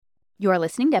You are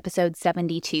listening to episode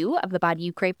 72 of the Body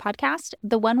You Crave podcast,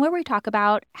 the one where we talk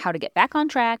about how to get back on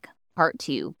track, part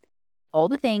 2, all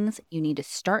the things you need to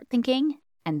start thinking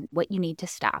and what you need to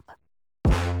stop.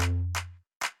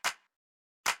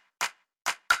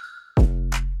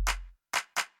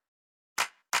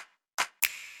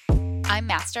 I'm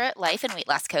Master Life and Weight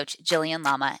Loss Coach Jillian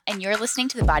Lama, and you're listening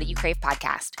to the Body You Crave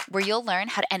podcast, where you'll learn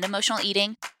how to end emotional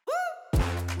eating,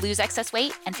 lose excess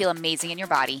weight, and feel amazing in your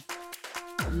body.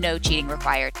 No cheating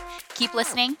required. Keep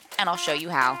listening, and I'll show you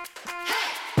how.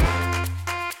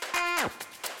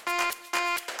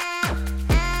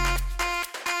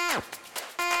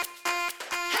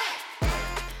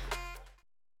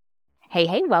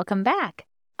 Hey, welcome back.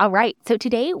 All right, so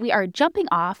today we are jumping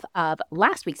off of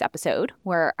last week's episode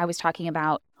where I was talking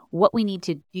about what we need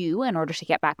to do in order to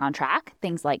get back on track,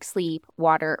 things like sleep,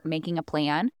 water, making a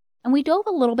plan. And we dove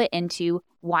a little bit into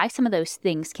why some of those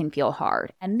things can feel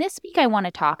hard. And this week I want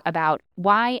to talk about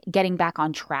why getting back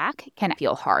on track can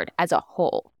feel hard as a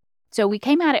whole. So we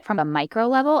came at it from a micro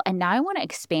level, and now I want to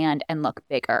expand and look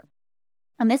bigger.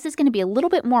 And this is going to be a little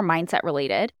bit more mindset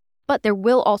related, but there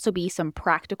will also be some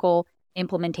practical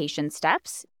implementation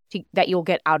steps that you'll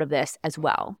get out of this as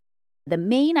well. The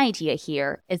main idea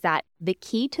here is that the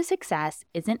key to success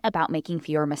isn't about making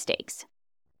fewer mistakes.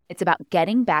 It's about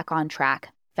getting back on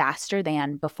track faster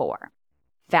than before,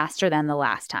 faster than the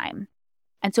last time.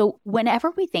 And so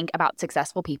whenever we think about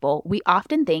successful people, we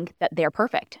often think that they're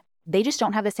perfect. They just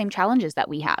don't have the same challenges that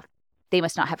we have. They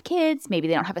must not have kids. Maybe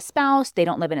they don't have a spouse. They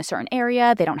don't live in a certain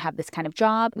area. They don't have this kind of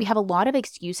job. We have a lot of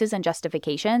excuses and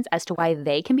justifications as to why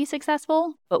they can be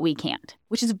successful, but we can't,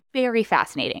 which is very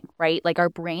fascinating, right? Like our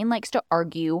brain likes to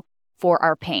argue for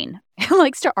our pain. It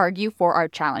likes to argue for our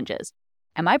challenges.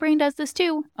 And my brain does this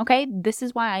too, okay? This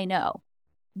is why I know.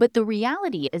 But the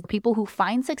reality is people who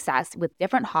find success with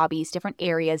different hobbies, different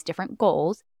areas, different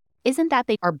goals, isn't that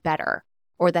they are better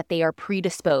or that they are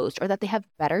predisposed or that they have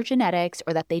better genetics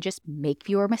or that they just make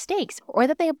fewer mistakes or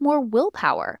that they have more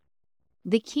willpower.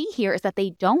 The key here is that they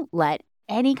don't let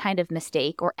any kind of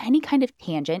mistake or any kind of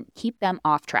tangent keep them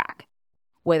off track.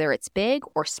 Whether it's big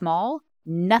or small,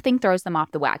 nothing throws them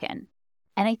off the wagon.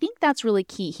 And I think that's really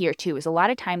key here too, is a lot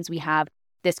of times we have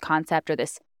this concept or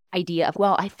this idea of,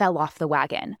 well, I fell off the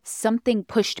wagon. Something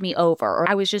pushed me over, or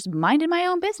I was just minding my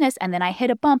own business and then I hit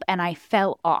a bump and I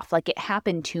fell off, like it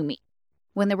happened to me.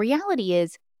 When the reality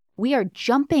is we are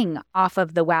jumping off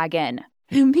of the wagon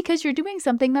because you're doing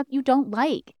something that you don't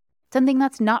like, something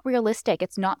that's not realistic,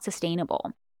 it's not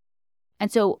sustainable. And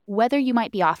so whether you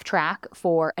might be off track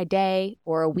for a day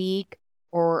or a week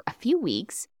or a few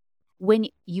weeks, when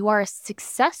you are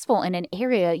successful in an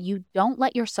area, you don't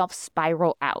let yourself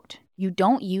spiral out. You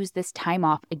don't use this time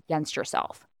off against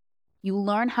yourself. You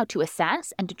learn how to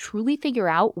assess and to truly figure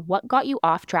out what got you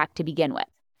off track to begin with.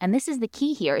 And this is the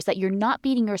key here, is that you're not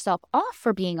beating yourself off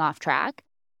for being off track.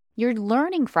 You're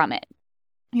learning from it.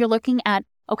 You're looking at,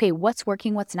 okay, what's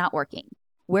working, what's not working?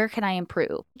 Where can I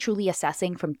improve? Truly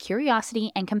assessing from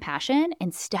curiosity and compassion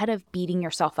instead of beating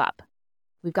yourself up.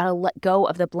 We've got to let go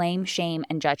of the blame, shame,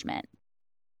 and judgment.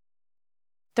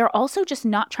 They're also just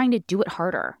not trying to do it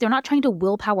harder. They're not trying to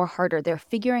willpower harder. They're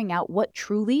figuring out what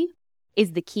truly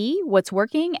is the key, what's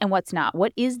working and what's not.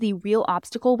 What is the real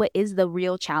obstacle? What is the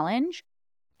real challenge?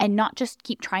 And not just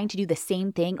keep trying to do the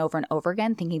same thing over and over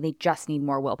again, thinking they just need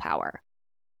more willpower.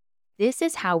 This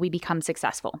is how we become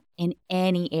successful in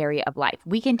any area of life.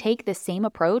 We can take the same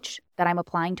approach that I'm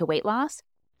applying to weight loss,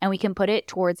 and we can put it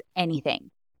towards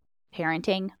anything.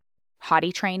 Parenting,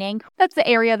 potty training. That's the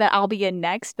area that I'll be in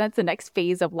next. That's the next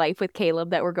phase of life with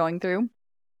Caleb that we're going through.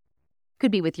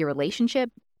 Could be with your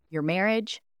relationship, your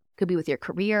marriage, could be with your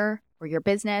career or your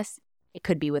business. It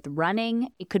could be with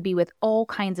running. It could be with all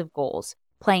kinds of goals.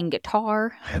 Playing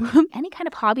guitar, any kind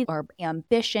of hobby or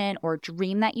ambition or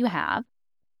dream that you have.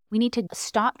 We need to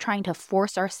stop trying to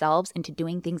force ourselves into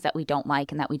doing things that we don't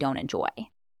like and that we don't enjoy.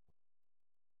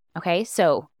 Okay,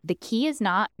 so the key is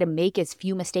not to make as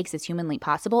few mistakes as humanly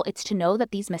possible. It's to know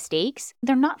that these mistakes,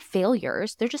 they're not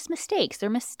failures. They're just mistakes. They're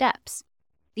missteps.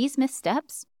 These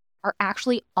missteps are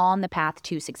actually on the path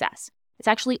to success. It's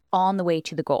actually on the way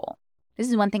to the goal. This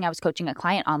is one thing I was coaching a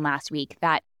client on last week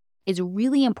that is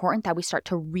really important that we start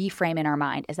to reframe in our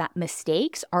mind, is that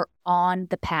mistakes are on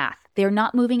the path. They're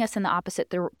not moving us in the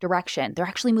opposite direction. They're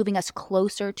actually moving us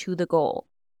closer to the goal.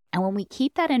 And when we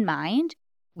keep that in mind,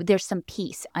 there's some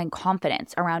peace and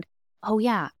confidence around, oh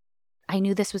yeah, I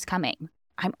knew this was coming.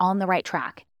 I'm on the right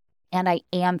track and I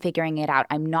am figuring it out.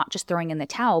 I'm not just throwing in the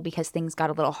towel because things got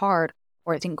a little hard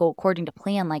or it didn't go according to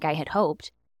plan like I had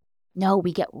hoped. No,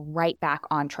 we get right back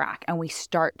on track and we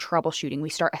start troubleshooting. We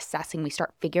start assessing. We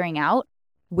start figuring out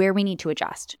where we need to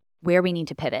adjust, where we need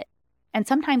to pivot. And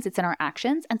sometimes it's in our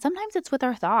actions, and sometimes it's with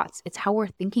our thoughts. It's how we're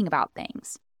thinking about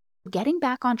things. Getting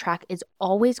back on track is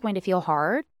always going to feel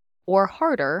hard or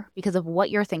harder because of what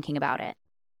you're thinking about it.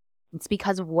 It's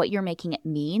because of what you're making it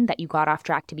mean that you got off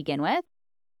track to begin with.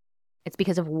 It's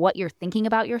because of what you're thinking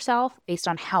about yourself based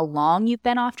on how long you've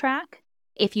been off track.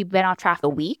 If you've been off track a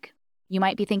week, you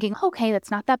might be thinking, okay, that's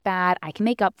not that bad. I can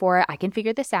make up for it. I can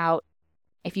figure this out.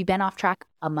 If you've been off track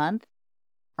a month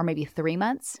or maybe 3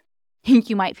 months,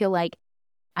 you might feel like,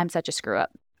 I'm such a screw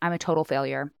up. I'm a total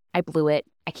failure. I blew it.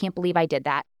 I can't believe I did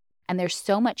that. And there's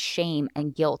so much shame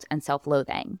and guilt and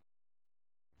self-loathing.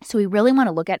 So we really want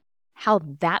to look at how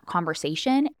that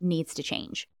conversation needs to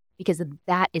change, because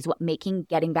that is what making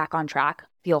getting back on track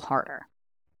feel harder.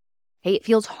 Okay, it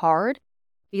feels hard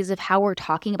because of how we're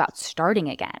talking about starting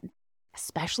again,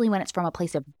 especially when it's from a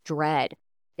place of dread,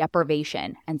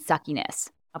 deprivation, and suckiness.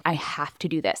 I have to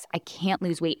do this. I can't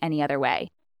lose weight any other way.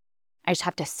 I just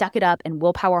have to suck it up and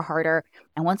willpower harder.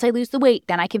 And once I lose the weight,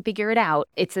 then I can figure it out.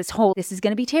 It's this whole, this is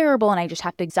going to be terrible, and I just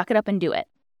have to suck it up and do it.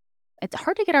 It's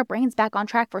hard to get our brains back on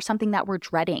track for something that we're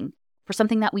dreading, for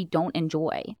something that we don't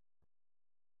enjoy.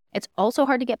 It's also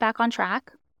hard to get back on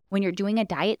track when you're doing a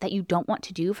diet that you don't want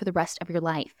to do for the rest of your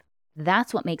life.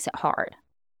 That's what makes it hard.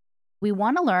 We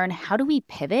want to learn, how do we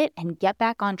pivot and get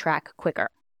back on track quicker?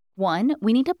 One,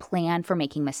 we need to plan for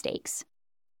making mistakes.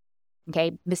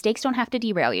 Okay, mistakes don't have to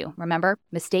derail you. Remember,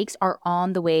 mistakes are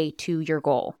on the way to your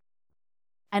goal.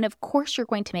 And of course, you're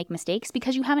going to make mistakes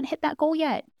because you haven't hit that goal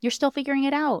yet. You're still figuring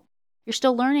it out. You're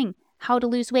still learning how to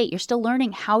lose weight. You're still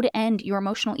learning how to end your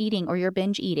emotional eating or your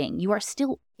binge eating. You are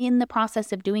still in the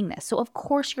process of doing this. So of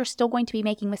course, you're still going to be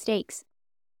making mistakes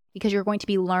because you're going to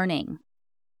be learning.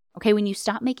 Okay, when you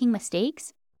stop making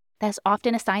mistakes, that's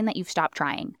often a sign that you've stopped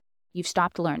trying. You've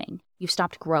stopped learning. You've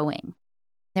stopped growing.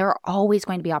 There are always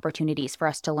going to be opportunities for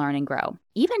us to learn and grow.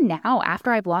 Even now,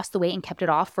 after I've lost the weight and kept it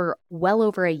off for well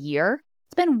over a year,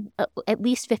 it's been at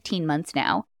least 15 months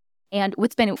now. And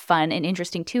what's been fun and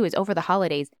interesting too is over the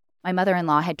holidays, my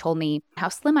mother-in-law had told me how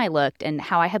slim I looked and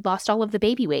how I had lost all of the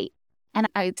baby weight. And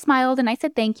I smiled and I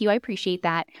said, thank you, I appreciate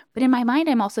that. But in my mind,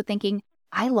 I'm also thinking,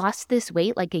 I lost this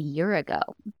weight like a year ago.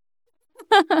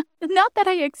 Not that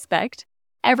I expect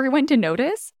everyone to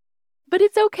notice, but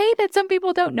it's okay that some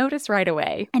people don't notice right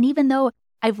away. And even though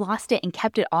I've lost it and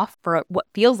kept it off for what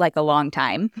feels like a long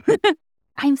time,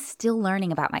 I'm still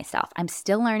learning about myself. I'm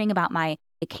still learning about my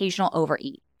occasional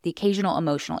overeat, the occasional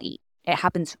emotional eat. It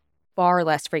happens far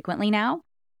less frequently now.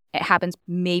 It happens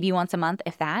maybe once a month,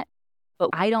 if that.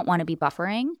 But I don't want to be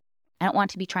buffering. I don't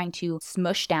want to be trying to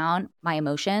smush down my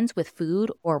emotions with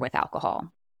food or with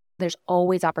alcohol. There's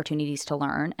always opportunities to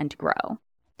learn and to grow.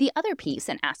 The other piece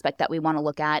and aspect that we want to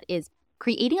look at is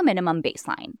creating a minimum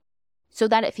baseline so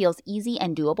that it feels easy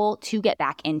and doable to get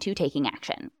back into taking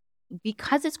action.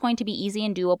 Because it's going to be easy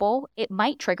and doable, it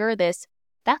might trigger this,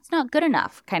 that's not good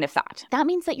enough kind of thought. That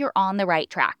means that you're on the right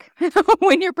track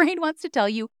when your brain wants to tell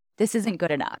you this isn't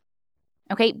good enough.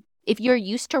 Okay, if you're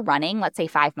used to running, let's say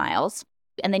 5 miles,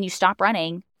 and then you stop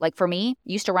running, like for me,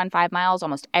 used to run 5 miles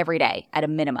almost every day at a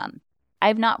minimum. I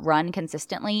have not run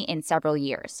consistently in several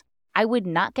years. I would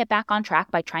not get back on track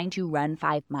by trying to run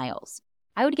 5 miles.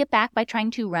 I would get back by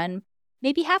trying to run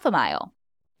maybe half a mile,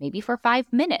 maybe for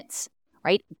 5 minutes,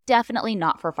 right? Definitely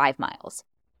not for 5 miles.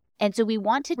 And so we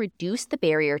want to reduce the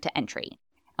barrier to entry,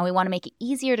 and we want to make it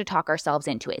easier to talk ourselves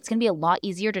into it. It's going to be a lot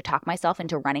easier to talk myself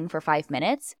into running for 5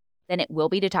 minutes than it will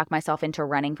be to talk myself into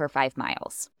running for 5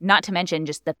 miles, not to mention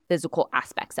just the physical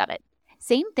aspects of it.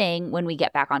 Same thing when we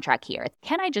get back on track here.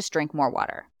 Can I just drink more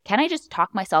water? Can I just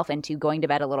talk myself into going to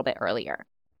bed a little bit earlier?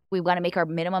 We want to make our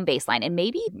minimum baseline. And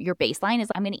maybe your baseline is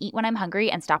I'm going to eat when I'm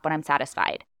hungry and stop when I'm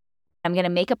satisfied. I'm going to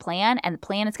make a plan, and the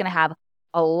plan is going to have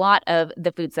a lot of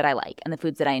the foods that I like and the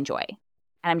foods that I enjoy.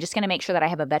 And I'm just going to make sure that I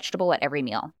have a vegetable at every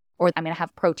meal, or I'm going to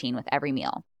have protein with every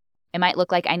meal. It might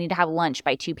look like I need to have lunch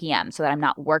by 2 p.m. so that I'm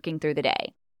not working through the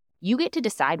day. You get to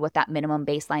decide what that minimum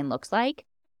baseline looks like.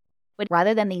 But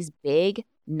rather than these big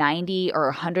 90 or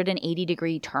 180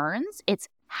 degree turns, it's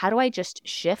how do I just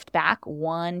shift back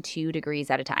 1-2 degrees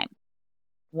at a time?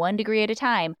 1 degree at a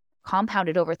time,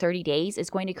 compounded over 30 days, is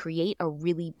going to create a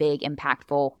really big,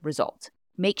 impactful result.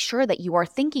 Make sure that you are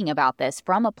thinking about this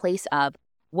from a place of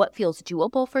what feels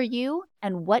doable for you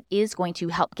and what is going to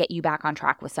help get you back on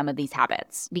track with some of these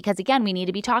habits. Because again, we need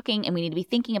to be talking and we need to be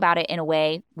thinking about it in a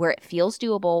way where it feels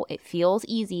doable, it feels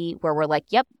easy, where we're like,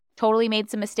 yep, totally made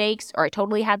some mistakes, or I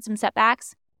totally had some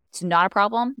setbacks. It's not a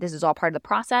problem. This is all part of the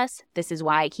process. This is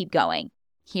why I keep going.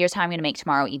 Here's how I'm going to make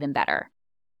tomorrow even better.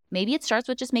 Maybe it starts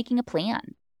with just making a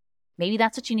plan. Maybe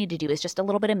that's what you need to do, is just a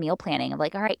little bit of meal planning of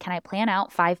like, all right, can I plan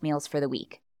out 5 meals for the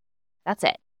week? That's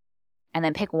it. and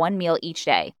then pick one meal each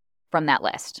day from that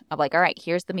list of like, all right,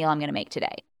 here's the meal I'm going to make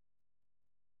today.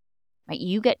 Right?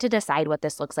 You get to decide what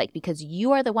this looks like because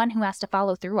you are the one who has to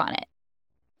follow through on it.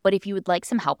 But if you would like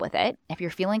some help with it, if you're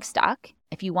feeling stuck,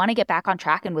 if you want to get back on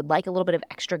track and would like a little bit of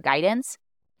extra guidance,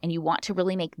 and you want to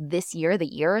really make this year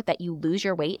the year that you lose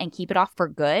your weight and keep it off for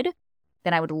good,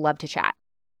 then I would love to chat.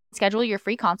 Schedule your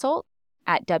free consult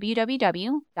at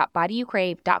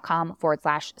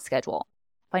www.bodyyoucrave.com/schedule.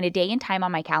 Find a day and time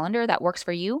on my calendar that works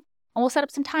for you, and we'll set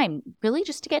up some time really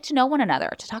just to get to know one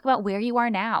another, to talk about where you are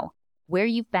now, where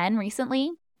you've been recently,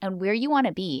 and where you want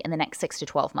to be in the next 6 to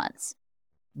 12 months.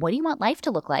 What do you want life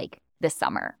to look like this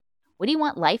summer? What do you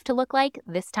want life to look like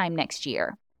this time next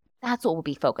year? That's what we'll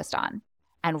be focused on.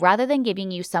 And rather than giving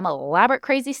you some elaborate,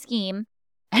 crazy scheme,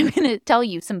 I'm going to tell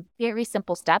you some very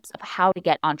simple steps of how to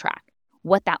get on track,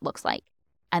 what that looks like,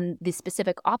 and the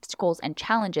specific obstacles and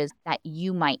challenges that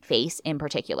you might face in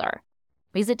particular.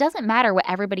 Because it doesn't matter what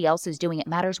everybody else is doing. It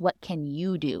matters what can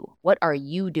you do? What are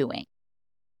you doing?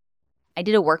 I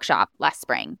did a workshop last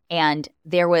spring, and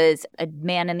there was a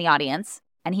man in the audience,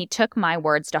 and he took my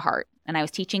words to heart. And I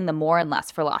was teaching the more and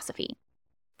less philosophy.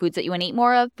 Foods that you want to eat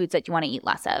more of, foods that you want to eat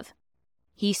less of.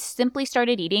 He simply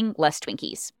started eating less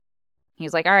Twinkies. He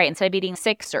was like, all right, instead of eating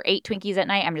 6 or 8 Twinkies at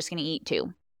night, I'm just going to eat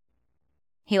 2.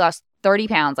 He lost 30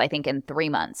 pounds, I think, in 3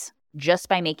 months just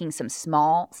by making some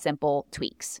small, simple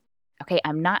tweaks. Okay,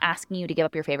 I'm not asking you to give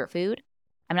up your favorite food.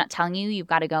 I'm not telling you you've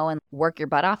got to go and work your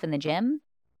butt off in the gym.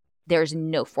 There's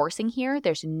no forcing here.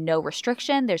 There's no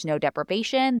restriction. There's no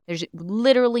deprivation. There's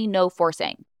literally no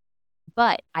forcing.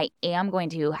 But I am going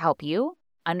to help you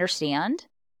understand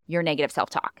your negative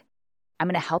self-talk. I'm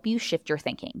going to help you shift your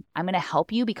thinking. I'm going to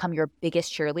help you become your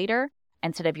biggest cheerleader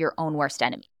instead of your own worst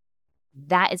enemy.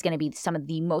 That is going to be some of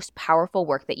the most powerful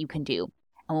work that you can do.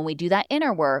 And when we do that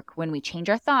inner work, when we change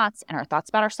our thoughts and our thoughts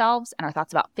about ourselves and our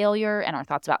thoughts about failure and our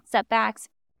thoughts about setbacks,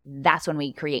 that's when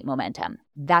we create momentum.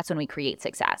 That's when we create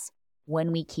success.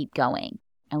 When we keep going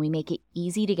and we make it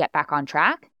easy to get back on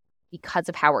track because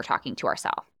of how we're talking to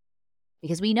ourselves.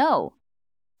 Because we know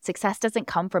success doesn't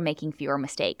come from making fewer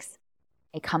mistakes.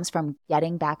 It comes from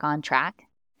getting back on track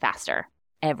faster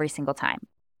every single time.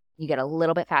 You get a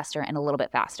little bit faster and a little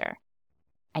bit faster.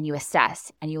 And you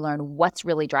assess and you learn what's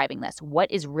really driving this.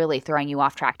 What is really throwing you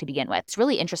off track to begin with? It's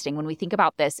really interesting when we think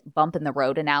about this bump in the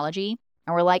road analogy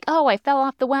and we're like, oh, I fell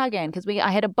off the wagon because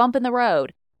I had a bump in the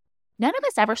road. None of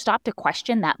us ever stopped to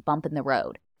question that bump in the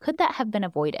road. Could that have been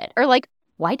avoided? Or like,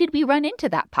 why did we run into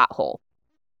that pothole?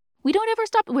 We don't ever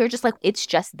stop. We're just like, it's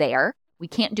just there. We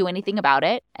can't do anything about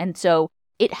it. And so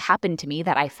it happened to me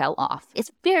that I fell off.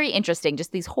 It's very interesting.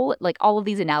 Just these whole, like all of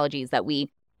these analogies that we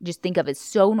just think of as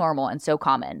so normal and so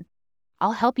common.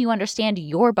 I'll help you understand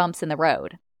your bumps in the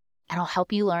road and I'll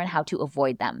help you learn how to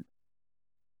avoid them.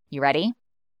 You ready?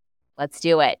 Let's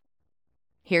do it.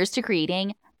 Here's to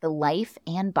creating the life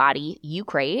and body you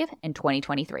crave in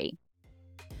 2023.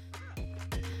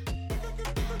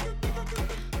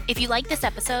 If you like this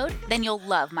episode, then you'll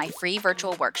love my free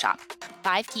virtual workshop,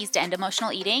 5 Keys to End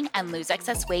Emotional Eating and Lose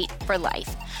Excess Weight for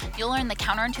Life. You'll learn the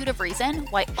counterintuitive reason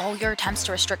why all your attempts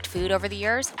to restrict food over the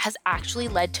years has actually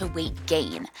led to weight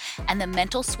gain, and the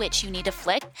mental switch you need to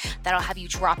flick that'll have you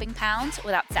dropping pounds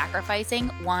without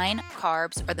sacrificing wine,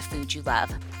 carbs, or the food you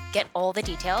love. Get all the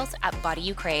details at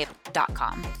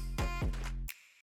bodyyoucrave.com.